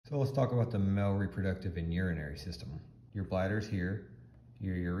So let's talk about the male reproductive and urinary system. Your bladder's here,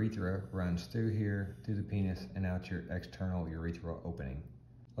 your urethra runs through here, through the penis, and out your external urethral opening.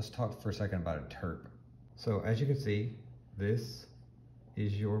 Let's talk for a second about a TURP. So as you can see, this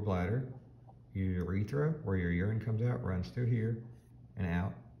is your bladder. Your urethra, where your urine comes out, runs through here and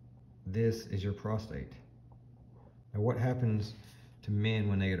out. This is your prostate. Now what happens to men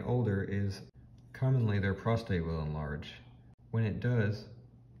when they get older is commonly their prostate will enlarge. When it does,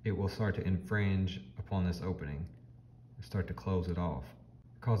 it will start to infringe upon this opening and start to close it off.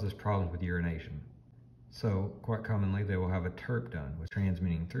 It causes problems with urination. So quite commonly they will have a TURP done, with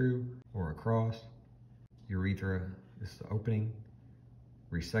transmitting through or across. Urethra is the opening.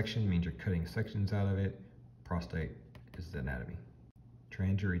 Resection means you're cutting sections out of it. Prostate is the anatomy.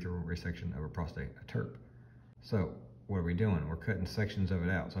 Transurethral resection of a prostate, a TURP. So what are we doing? We're cutting sections of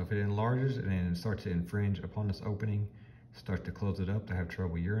it out. So if it enlarges and then starts to infringe upon this opening, starts to close it up, to have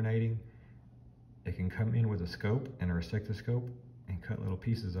trouble urinating, it can come in with a scope and a resectoscope and cut little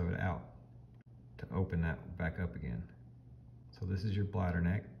pieces of it out to open that back up again. So this is your bladder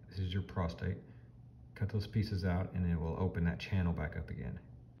neck, this is your prostate. Cut those pieces out and it will open that channel back up again.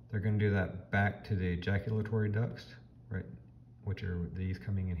 They're going to do that back to the ejaculatory ducts, right, which are these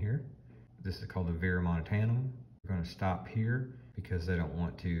coming in here. This is called the verumontanum. We're going to stop here because they don't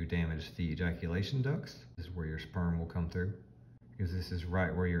want to damage the ejaculation ducts. This is where your sperm will come through, because this is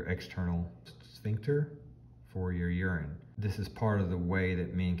right where your external sphincter for your urine. This is part of the way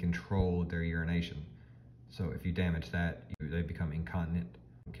that men control their urination. So if you damage that, they become incontinent,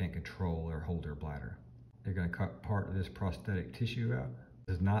 can't control or hold their bladder. They're going to cut part of this prosthetic tissue out.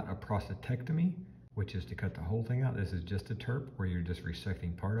 This is not a prostatectomy, which is to cut the whole thing out. This is just a TURP, where you're just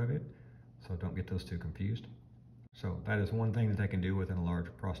resecting part of it. So don't get those two confused. So that is one thing that they can do with an enlarged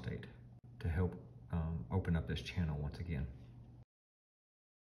prostate to help open up this channel once again.